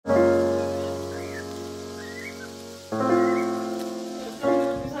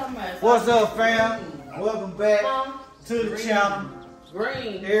What's up, fam? Welcome back to the channel.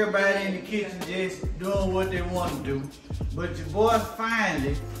 Everybody in the kitchen just doing what they want to do. But your boy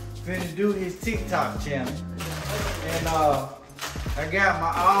finally finna do his TikTok channel. And I got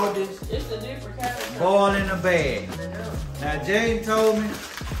my oldest ball in the bag. Now Jane told me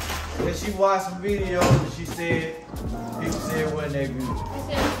that she watched some videos and she said it wasn't that good.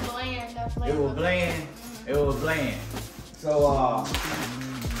 It was bland. It was bland. It was bland. So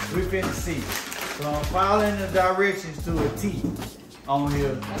we finna see. So I'm following the directions to a T on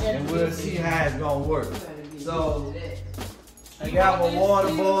here, and we'll see how it's gonna work. So I got my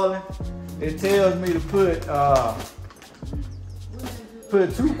water boiling. It tells me to put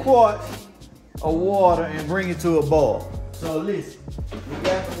 2 quarts of water and bring it to a boil. So listen, we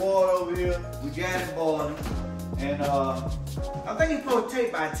got the water over here. We got it boiling, and I think it's supposed to take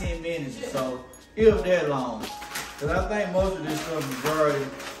about 10 minutes or so, if that long. Cause I think most of this stuff is already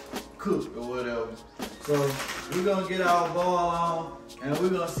cooked or whatever. So we're gonna get our boil on and we're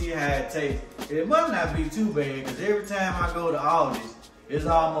gonna see how it tastes. It must not be too bad because every time I go to Aldi's, it's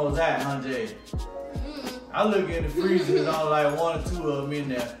almost at 100. I look in the freezer, there's only like 1 or 2 of them in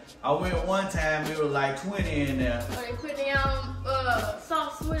there. I went one time, it was like 20 in there. Are they putting their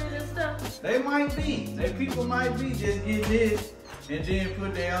sauce with it and stuff? They might be. They people might be just get this and then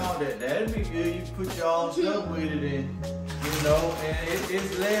put their own. That'd be good. You put your own stuff with it, and you know, and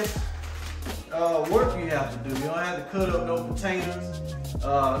it's less work you have to do. You don't have to cut up no potatoes,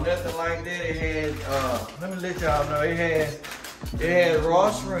 nothing like that. It had, let me let y'all know, it had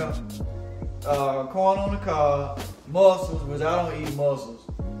raw shrimp, corn on the cob, mussels, which I don't eat mussels,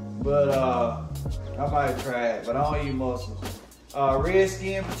 but I might try it, but I don't eat mussels. Red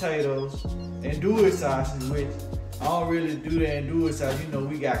skin potatoes, andouille sausage, which I don't really do the andouille sausage. You know,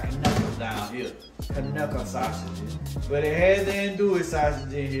 we got Canucks down here, Canuck sausages, but it has the andouille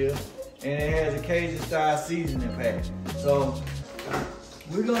sausage in here, and it has a Cajun style seasoning pack. So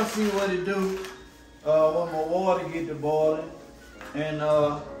we're gonna see what it do when my water get to boiling, and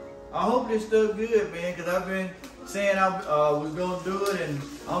I hope this stuff good, man, because I've been saying I was gonna do it, and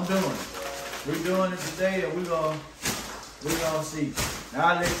I'm doing it. We're doing it today, and we're gonna see. Now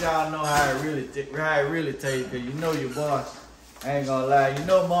I'll let y'all know how it really tastes, because you know your boy ain't gonna lie. You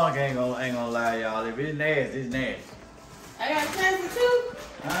know Monica ain't gonna lie, y'all. If it's nasty, it's nasty. I gotta taste it too.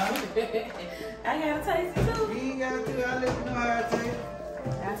 Huh? I gotta taste it too. You ain't got to. I'll let you know how it tastes.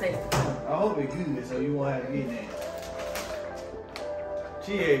 I'll taste it. I hope it's good, so you won't have to get that.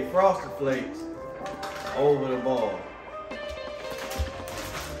 She ate Frosted Flakes over the ball.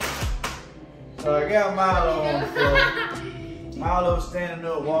 So I got Milo on the floor. Milo's standing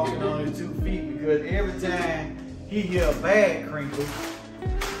up, walking on his 2 feet, because every time he hear a bag crinkle,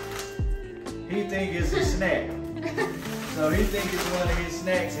 he think it's a snack. So he think it's one of his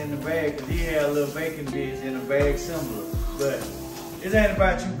snacks in the bag, because he had a little bacon bits in a bag similar. But it ain't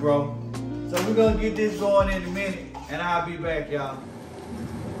about you, bro. So we're gonna get this going in a minute, and I'll be back, y'all.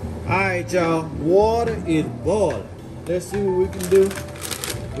 Alright, y'all, water is boiling. Let's see what we can do.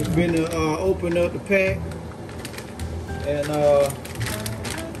 We're gonna open up the pack and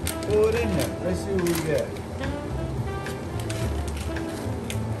pour it in there. Let's see what we got.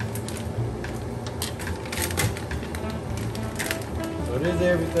 So there's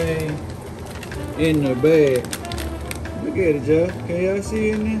everything in the bag. Look at it, y'all. Can y'all see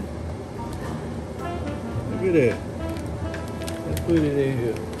it in there? Look at that. Let's put it in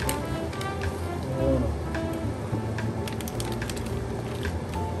here.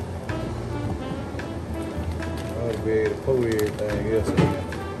 I'll be able to pour everything else in.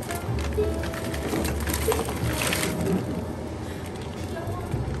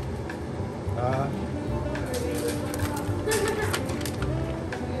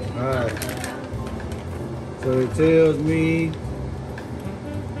 Alright. So it tells me,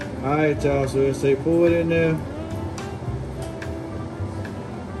 alright y'all, so it say pour it in there.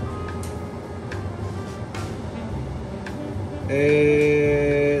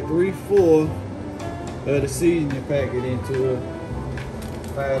 Add 3/4 of the seasoning packet into it,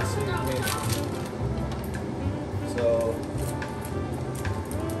 5 to 6 minutes. So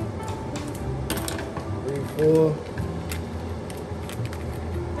 3/4.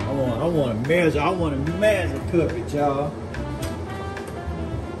 I want to measure cup it, y'all.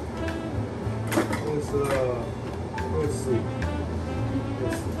 Let's see.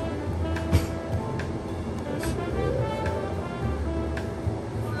 Let's see.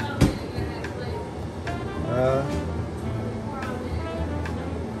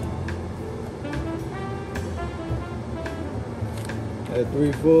 At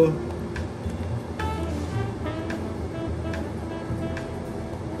 3/4.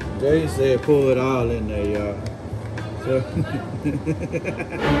 Jay said pour it all in there, y'all. So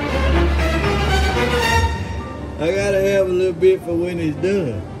I gotta have a little bit for when it's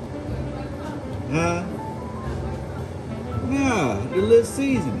done. Huh? Nah, the little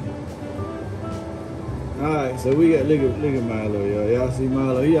seasoning. Alright, so we got, look at Milo, y'all. Y'all see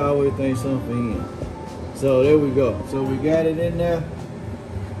Milo? He always thinks something for him. So there we go. So we got it in there.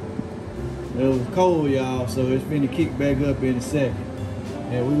 It was cold, y'all, so it's finna kick back up in a second.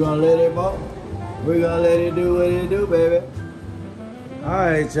 And we're gonna let it ball. We're gonna let it do what it do, baby.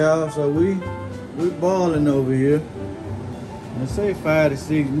 Alright, y'all, so we balling over here. Let's say 5 to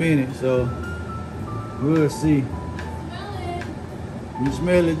 6 minutes, so we'll see. You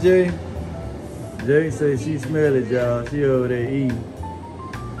smell it, Jay? Jay say she smell it, y'all. She over there eating.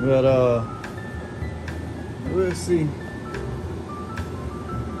 But we'll see.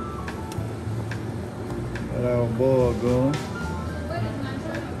 Got our boil going.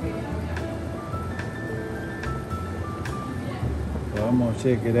 So I'm gonna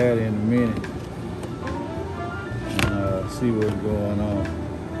check it out in a minute and see what's going on.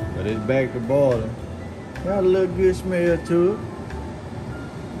 But it's back to boiling. Got a little good smell to it.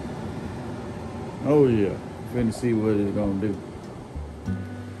 Oh yeah, finna see what it's gonna do.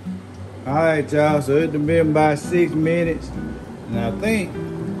 Alright, y'all, so it's been about 6 minutes. And I think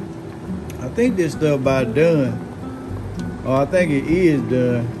this stuff about done. Oh, I think it is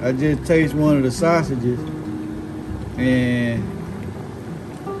done. I just taste one of the sausages and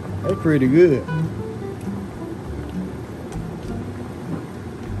they're pretty good.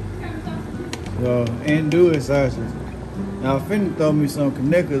 So, andouille sausage. Now, I'm finna throw me some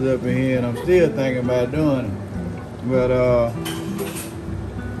connectors up in here and I'm still thinking about doing it. But,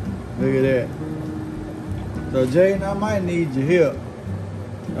 look at that. So, Jaden, I might need your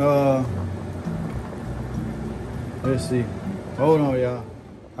help. Let's see. Hold on, y'all.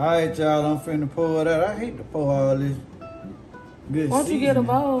 Alright, y'all, I'm finna pour it out. I hate to pour all this good Why don't you get a seasoning.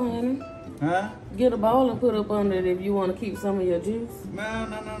 bowl, honey? Huh? Get a bowl and put up under it if you want to keep some of your juice. No.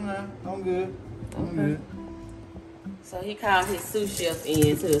 I'm good. I'm good. So he called his sous chef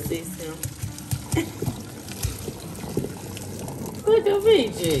in to assist him. Look at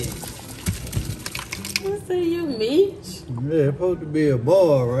Meech. Let's see you, Meech. Yeah, it's supposed to be a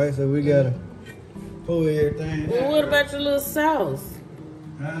bar, right? So we gotta pour everything Well, out. what about your little sauce?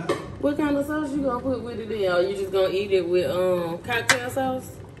 Huh? What kind of sauce you gonna put with it in? Or you just gonna eat it with cocktail sauce?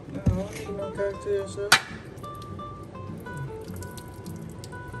 No, I don't need no cocktail sauce.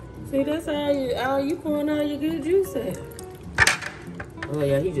 See, that's all you pouring all your good juice at. Oh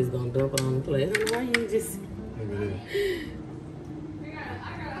yeah, he just gonna dump it on the plate. Honey, why you just... Look at that.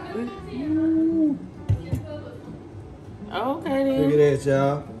 Okay then. Look at that,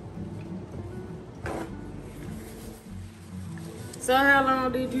 y'all. So how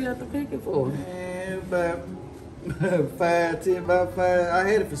long did you have to cook it for? Man, about 5. I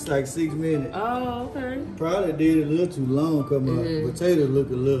had it for like 6 minutes. Oh, okay. Probably did it a little too long because my potatoes look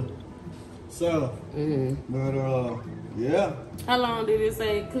a little soft. But yeah. How long did it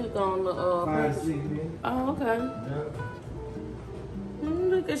say cook on the 5 to 6 minutes. Oh, okay. Yep.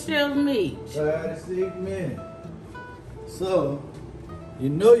 Look at Chef Meech. 5 to 6 minutes. So, you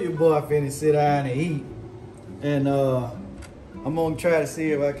know your boy finna sit down and eat. And I'm gonna try to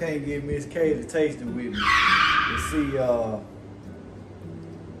see if I can't get Miss K to taste it with me. And see,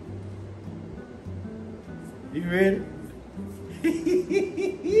 you ready?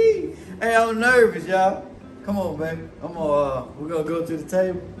 Hey, I'm nervous, y'all. Come on, baby. We're gonna go to the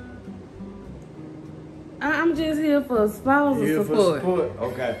table. I'm just here for spousal Here support. for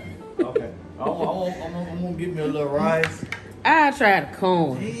support. Okay. I'm gonna give me a little rice. I tried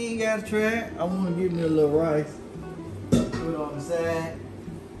corn. You ain't gotta try it. I wanna give me a little rice. Put it on the side.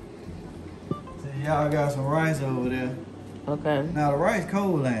 So y'all got some rice over there. Okay. Now the rice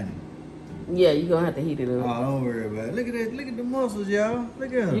cold, ain't it? Yeah, you gonna have to heat it Oh, up. don't worry about it. Look at that. Look at the muscles, y'all.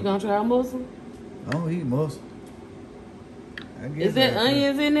 Look at them. You gonna try a mussel? I don't eat muscle. I guess Is there I can.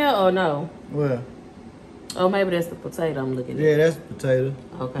 onions in there or no? Well, Oh, maybe that's the potato I'm looking at. yeah, that's potato.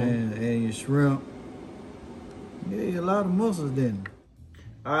 Okay. And your shrimp. Yeah, a lot of mussels then.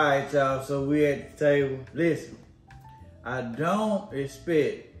 All right, y'all. So we at the table. Listen, I don't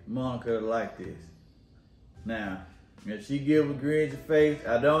expect Monica to like this. Now, if she give a grin to face,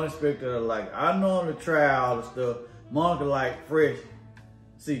 I don't expect her to like it. I normally try all the stuff. Monica like fresh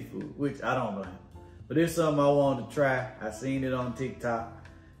seafood, which I don't blame. But it's something I wanted to try. I seen it on TikTok,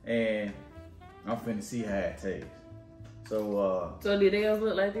 and I'm finna see how it tastes. So, So did they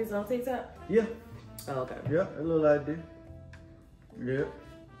look like this on TikTok? yeah. Oh, okay. Yeah, it look like this. Yeah.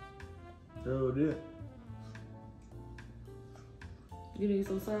 So, yeah. You need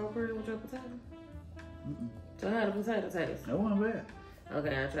some sour cream with your potato? So how the potato taste? That wasn't bad.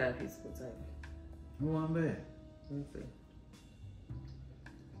 Okay, I'll try a piece of potato. That wasn't bad. Let me see.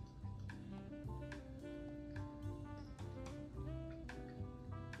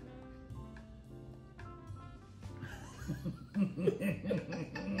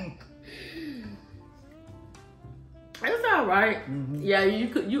 It's all right. Yeah, you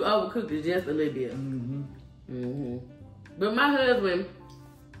overcooked it just a little bit. But my husband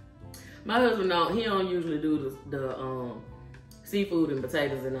don't. He don't usually do the seafood and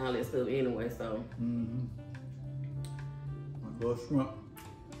potatoes and all that stuff anyway. So. I go shrimp.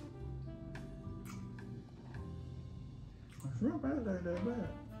 Shrimp ain't like that bad.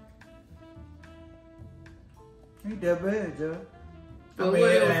 Ain't that bad, Joe. Well,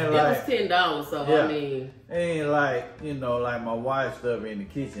 it was $10, so yeah. I mean, it ain't like, you know, like my wife's stuff in the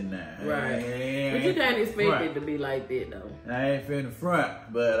kitchen now. Right. But you can't expect it to be like that though. I ain't in the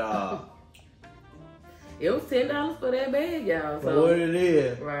front, but it was $10 for that bag, y'all. For what it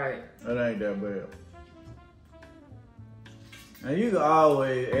is, right? It ain't that bad. And you can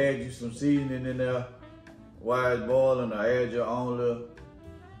always add you some seasoning in there while it's boiling, or add your own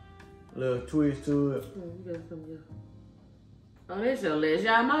little twist to it. Oh, that's your lash.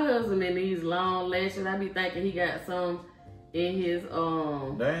 Y'all, my husband in these long lashes, I be thinking he got some in his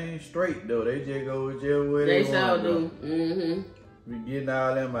They ain't straight though. They just go whichever way they want. They sure do. We getting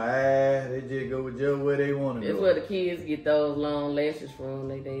all in my eyes. They just go whichever way they want to go. That's where the kids get those long lashes from,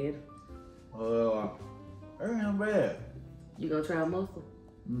 they did. That ain't bad. You gonna try muscle?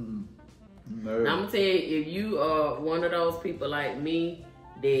 No. Now, I'm gonna tell you, if you are one of those people like me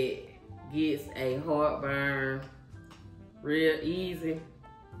that gets a heartburn real easy,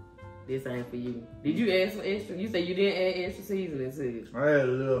 this ain't for you. Did you add some extra? You said you didn't add extra seasoning to it. I had a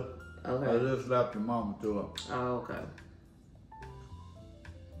little. Okay. A little slap your mama to it. Oh, okay.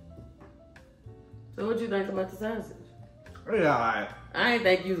 So what you think about the sausage? Yeah, alright. I ain't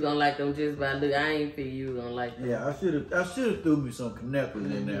think you was gonna like them just by look. I ain't feel you was gonna like them. Yeah, I should have threw me some connectors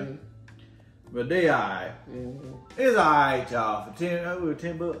in there. But they alright. It's alright, y'all. For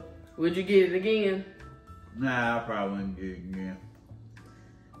 $10. Would you get it again? Nah, I probably wouldn't get it again.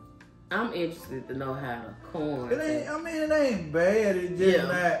 I'm interested to know how the corn. It ain't bad. It's just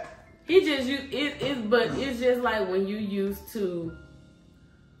not. He just but it's just like when you used to.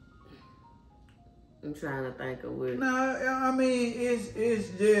 I'm trying to think of what. No, I mean it's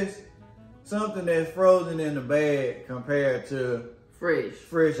just something that's frozen in the bag compared to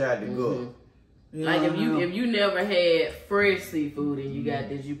fresh out the gut. You like if you never had fresh seafood and you got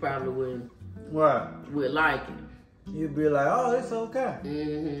this, you probably wouldn't. Would like it. You'd be like, oh, it's okay.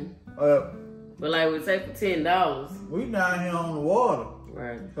 But like we say for $10, we down here on the water,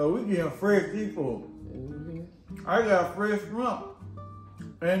 right? So we getting fresh seafood. I got fresh shrimp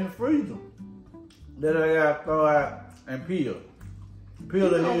in the freezer that I got to throw out and peel. Peel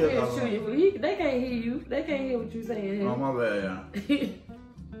the head. They can't hear you. They can't hear what you saying. Oh, my bad, y'all.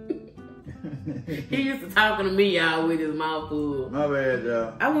 He used to talking to me, y'all, with his mouth full. My bad,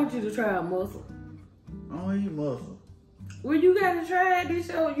 y'all. I want you to try a mussel. I don't eat mussel. Well, you gotta try it. This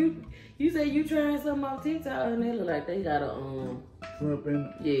show, you say you trying something on TikTok and they look like they got a shrimp in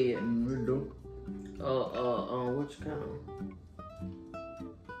it? Yeah. We do. What you call them?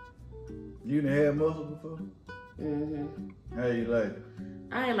 You done had mussel before? How you like it?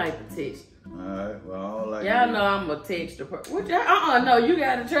 I ain't like the texture. Alright, well, I don't like it. Y'all know I'm a texture person. What y'all? No, you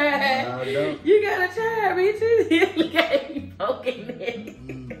gotta try it. I don't. You gotta try it, bitch. Look at you poking it.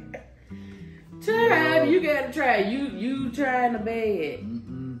 Try it. You gotta try it. You trying the bad.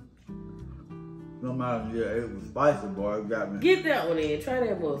 Somehow, yeah, it was spicy, boy. It got me. Get that one in. Try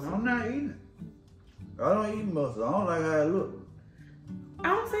that mussel. I'm not eating it. I don't eat mussel. I don't like how it look.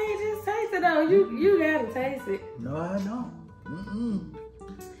 I'm saying just taste it though. You gotta taste it. No, I don't.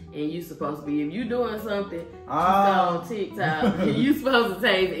 And you supposed to be, if you doing something on TikTok, you supposed to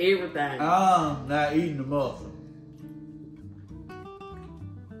taste everything. I'm not eating the mussel.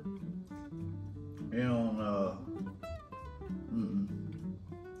 You don't,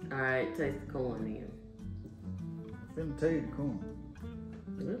 Alright, taste the corn then. I'm finna taste the corn.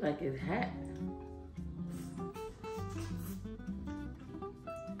 It looks like it's hot.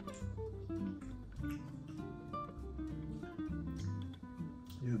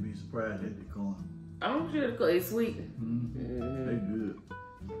 You'll be surprised at the corn. I'm sure the corn is sweet. They good.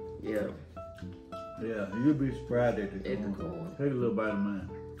 Yeah. Yeah, you'll be surprised at the corn. Take a little bite of mine.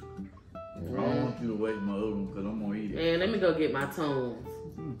 I don't want you to waste my other one because I'm going to eat it. Man, let me go get my tongs.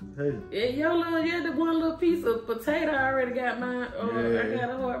 Taste it. Yeah, the one little piece of potato I already got mine. I got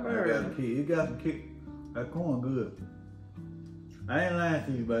a heartburn. I got a kick. It got some kick. That corn good. I I ain't lying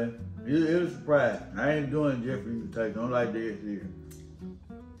to you, baby. It was a surprise. I ain't doing it just for you to take. Don't like this here.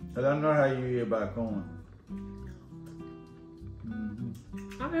 Cause I know how you hear about corn.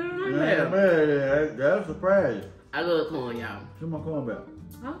 I didn't know Man, that. that's a surprise. I love corn, y'all. Shoot my corn back.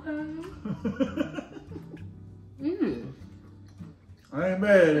 Okay. I ain't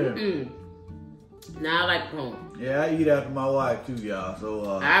mad at it. Now I like corn. Yeah, I eat after my wife too, y'all.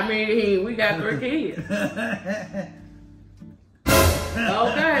 So I mean, we got 3 kids.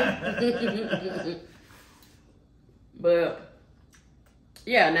 Okay. But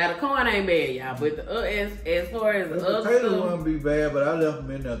yeah, now the corn ain't bad, y'all. But the, as far as the other potatoes stuff, wouldn't be bad, but I left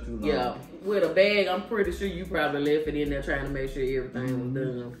them in there too long. yeah, with a bag, I'm pretty sure you probably left it in there trying to make sure everything was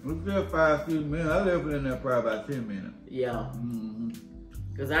done. We still 5-6 minutes. I left it in there probably about 10 minutes. Yeah.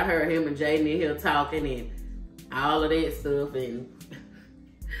 Cause I heard him and Jaden in here talking and all of that stuff, and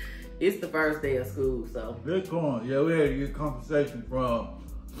it's the first day of school, so. Good corn. Yeah, we had a good conversation from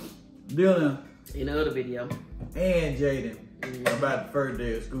Dylan in the other video and Jaden about the first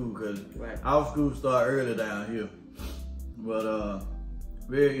day of school, because our school start early down here. But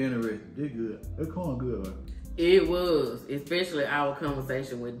very interesting. It's good. That corn good, right? It was, especially our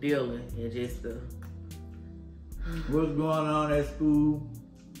conversation with Dylan and just the what's going on at school,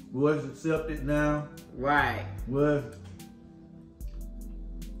 what's accepted now, right? What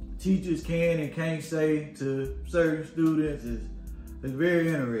teachers can and can't say to certain students is very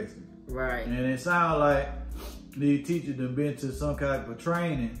interesting. Right. And it sounds like the teachers have been to some kind of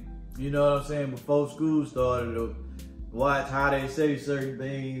training, you know what I'm saying, before school started, to watch how they say certain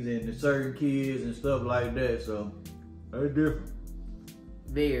things and to certain kids and stuff like that. So they're different.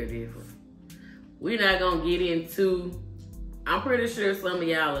 Very different. We're not gonna get into, I'm pretty sure some of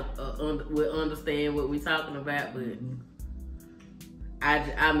y'all will understand what we're talking about, but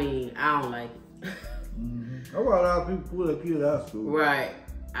I mean, I don't like it. I want a lot of people pull their kids out of school. Right.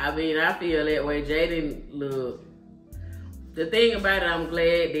 I mean, I feel that way. Jaden, look, the thing about it, I'm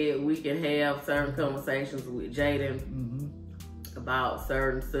glad that we can have certain conversations with Jaden about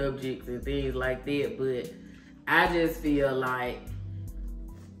certain subjects and things like that, but I just feel like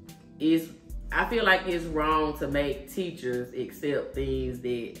I feel like it's wrong to make teachers accept things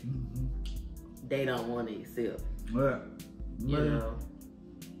that they don't want to accept. Right. You know,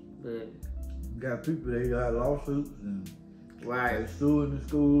 but got people, they got lawsuits and right, they suing the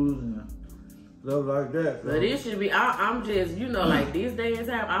schools and stuff like that. So. But it should be, I'm just, you know, like this day and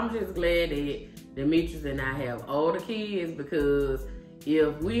time, I'm just glad that Demetrius and I have older kids, because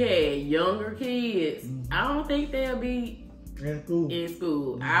if we had younger kids, I don't think they'll be in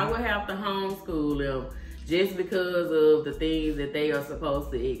school. I would have to homeschool them just because of the things that they are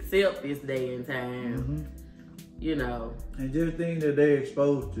supposed to accept this day and time. You know. And just things that they're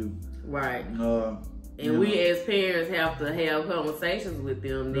exposed to. Right. And we as parents have to have conversations with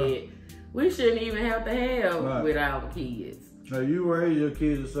them that we shouldn't even have to have with our kids. Now you raise your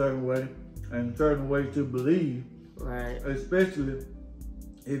kids a certain way and a certain way to believe. Right. Especially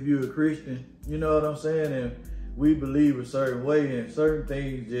if you're a Christian, you know what I'm saying? And we believe a certain way, and certain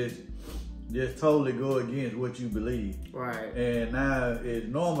things just totally go against what you believe. Right. And now it's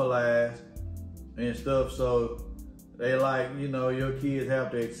normalized and stuff, so they like, you know, your kids have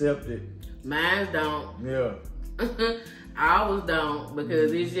to accept it. Mine don't. Yeah. Ours don't,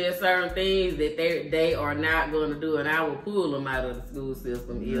 because it's just certain things that they are not going to do, and I will pull them out of the school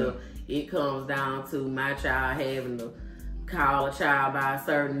system if it comes down to my child having to call a child by a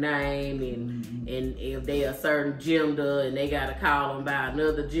certain name, and if they a certain gender and they got to call them by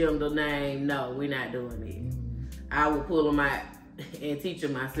another gender name. No, we're not doing it. I will pull them out and teach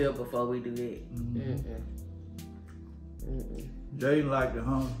them myself before we do that. Jaden liked to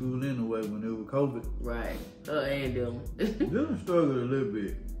homeschool anyway when it was COVID. Right. And Dylan. Dylan struggled a little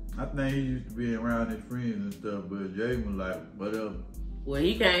bit. I think he used to be around his friends and stuff, but Jaden was like, whatever. Well,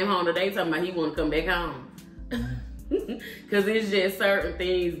 he came home today talking about he want to come back home. Because it's just certain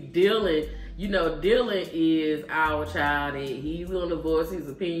things. Dylan, you know, Dylan is our child. And he's going to voice his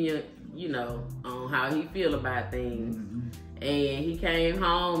opinion, you know, on how he feel about things. And he came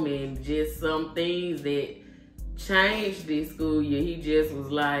home and just some things that changed this school year, he just was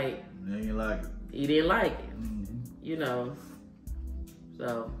like, he didn't like it. He didn't like it. You know.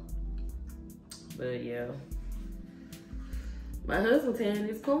 So, but yeah. My husband tearing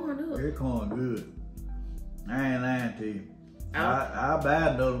his corn up. His corn good. I ain't lying to you. I'll buy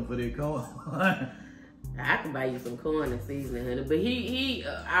another one for their corn. I can buy you some corn and seasoning, honey. But he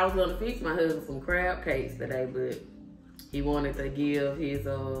I was gonna fix my husband some crab cakes today, but he wanted to give his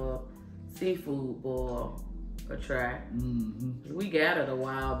seafood boil a try. We got it a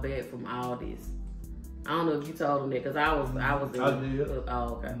while back from Aldi's, I don't know if you told him that, because I was in. I did.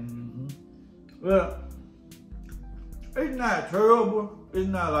 Oh, okay. Well, it's not terrible. It's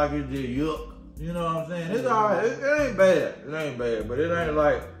not like it's just yuck. You know what I'm saying? It's all right. It ain't bad. It ain't bad, but it ain't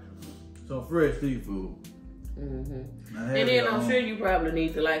like some fresh seafood. And then I'm sure you probably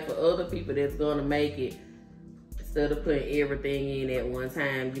need to, like, for other people that's gonna make it, instead of putting everything in at one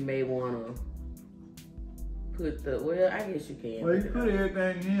time, you may wanna put the, well, I guess you can. Well, you put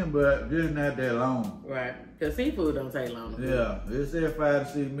everything in, but just not that long. Right. Because seafood don't take long. Yeah. It said 5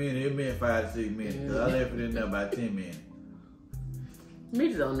 to 6 minutes. It meant 5 to 6 minutes. Because I left it in there about 10 minutes.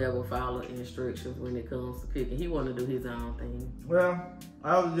 Meech don't never follow instructions when it comes to cooking. He want to do his own thing. Well,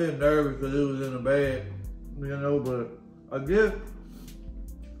 I was just nervous because it was in the bag, you know, but I guess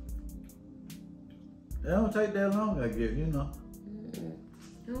it don't take that long, I guess, you know.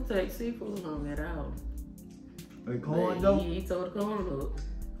 It don't take seafood long at all. The corn though? He tore the corn up.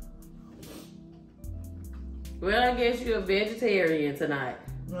 Well, I guess you're a vegetarian tonight.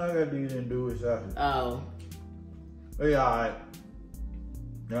 No, I got these and do it sausage. Oh. They alright.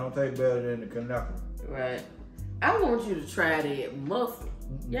 They don't taste better than the Kanaka. Right. I want you to try that mussel.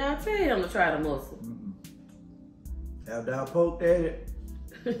 Yeah, I tell him to try the mussel. After I poked at it,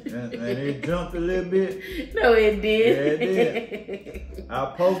 and it jumped a little bit. No, it did. Yeah, it did. I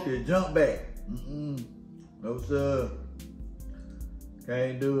poked it, jumped back. No, sir.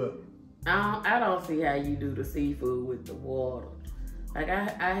 Can't do it. I don't see how you do the seafood with the water. Like,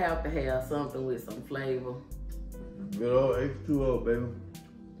 I have to have something with some flavor. Good old H2O, baby.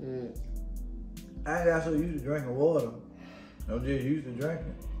 I ain't got so used to drinking water. I'm just used to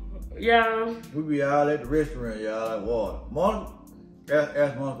drinking. Yeah. We be out at the restaurant, y'all, like water. Monica,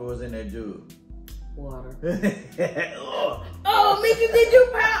 ask Monica what's in that jug. Water. Oh, Oh, Mickey, did you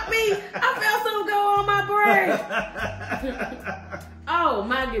pop me? I felt something go on my brain. Oh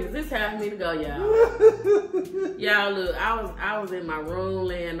my goodness, it's time for me to go, y'all. Y'all, look, I was in my room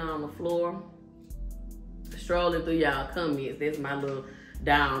laying on the floor, strolling through y'all comments. That's my little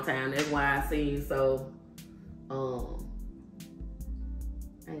downtime. That's why I seem so I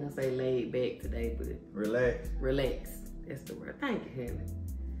ain't gonna say laid back today, but relax. That's the word. Thank you, Henry.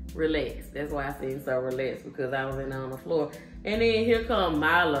 Relax. That's why I seem so relaxed, because I was in on the floor. And then here come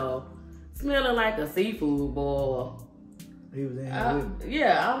Milo, smelling like a seafood boil. He was in here with me.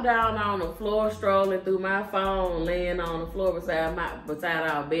 Yeah, I'm down on the floor, strolling through my phone, laying on the floor beside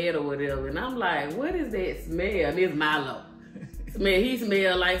our bed or whatever. And I'm like, what is that smell? And it's Milo. He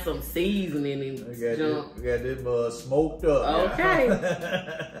smelled like some seasoning and junk. We got this smoked up. Okay.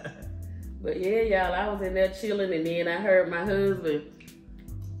 But yeah, y'all, I was in there chilling, and then I heard my husband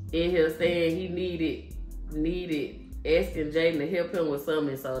in here saying he needed asking Jaden to help him with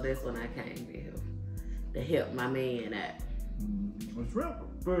something, so that's when I came to him to help my man out. The shrimp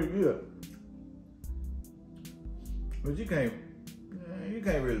pretty good, but you can't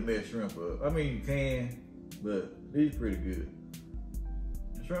really mess shrimp up. I mean, you can, but these pretty good.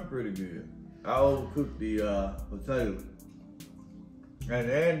 The shrimp pretty good. I overcooked the potatoes, and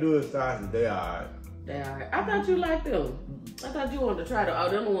they ain't do it sausage. They alright. They alright. I thought you liked them. I thought you wanted to try them. Oh,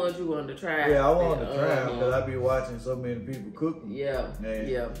 them the ones you wanted to try. Yeah, I wanted to try them because I be watching so many people cook them. Yeah, and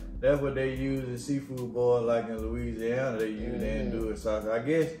yeah. That's what they use in seafood boils, like in Louisiana. They use and do it sausage. I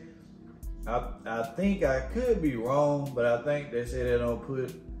guess I think I could be wrong, but I think they say they don't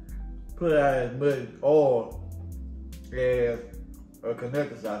put out as much oil as a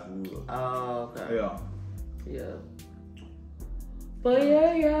connector sausage would. Oh, okay. Yeah. Yeah. But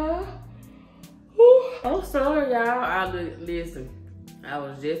yeah, y'all. I'm sorry, y'all. Listen, I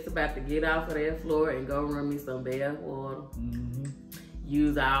was just about to get off of that floor and go run me some bath water.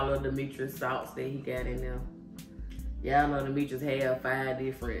 Use all of the Demetrius salts that he got in there. Y'all know Demetrius have 5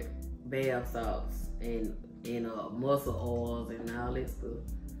 different bath salts and muscle oils and all that stuff.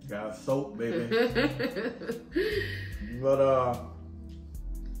 Got soap, baby. But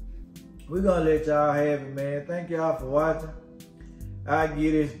we're gonna let y'all have it, man. Thank y'all for watching. I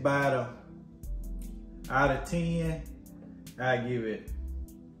give this about out of 10, I give it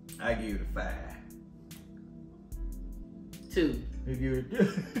a 5. 2. You give it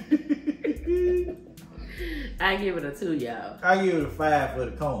 2. I give it a 2, y'all. I give it a 5 for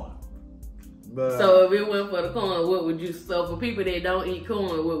the corn. But so if it went for the corn, what would you? So for people that don't eat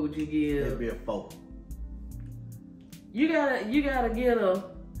corn, what would you give? It'd be a 4. You gotta get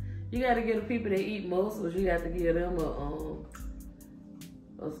the people that eat mussels. You got to give them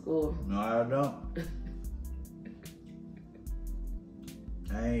a score. No, I don't.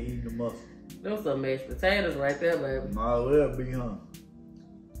 I ain't eating the mussel. Those some mashed potatoes right there, baby. Might as well be, huh?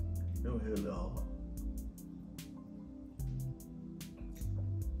 Don't hear that hard.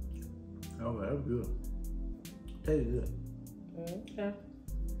 Oh, that's good. Tastes good. Okay.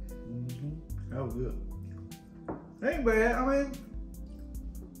 That was good. Ain't bad. I mean,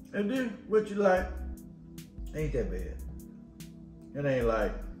 if this what you like, ain't that bad. It ain't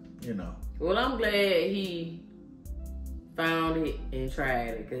like, you know. Well, I'm glad he found it and tried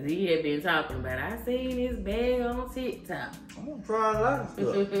it, because he had been talking about it. I seen this bag on TikTok. I'm gonna try a lot of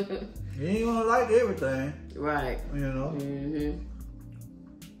stuff. You ain't gonna like everything. Right. You know?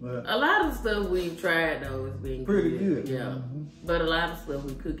 But a lot of stuff we've tried though has been pretty good. Yeah. But a lot of stuff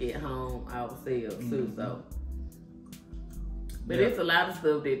we cook at home ourselves too, so. But it's a lot of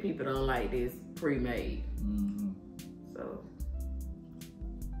stuff that people don't like that's pre-made. So.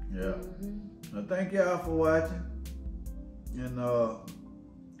 Yeah. Well, thank y'all for watching. And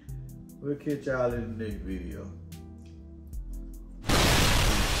we'll catch y'all in the next video.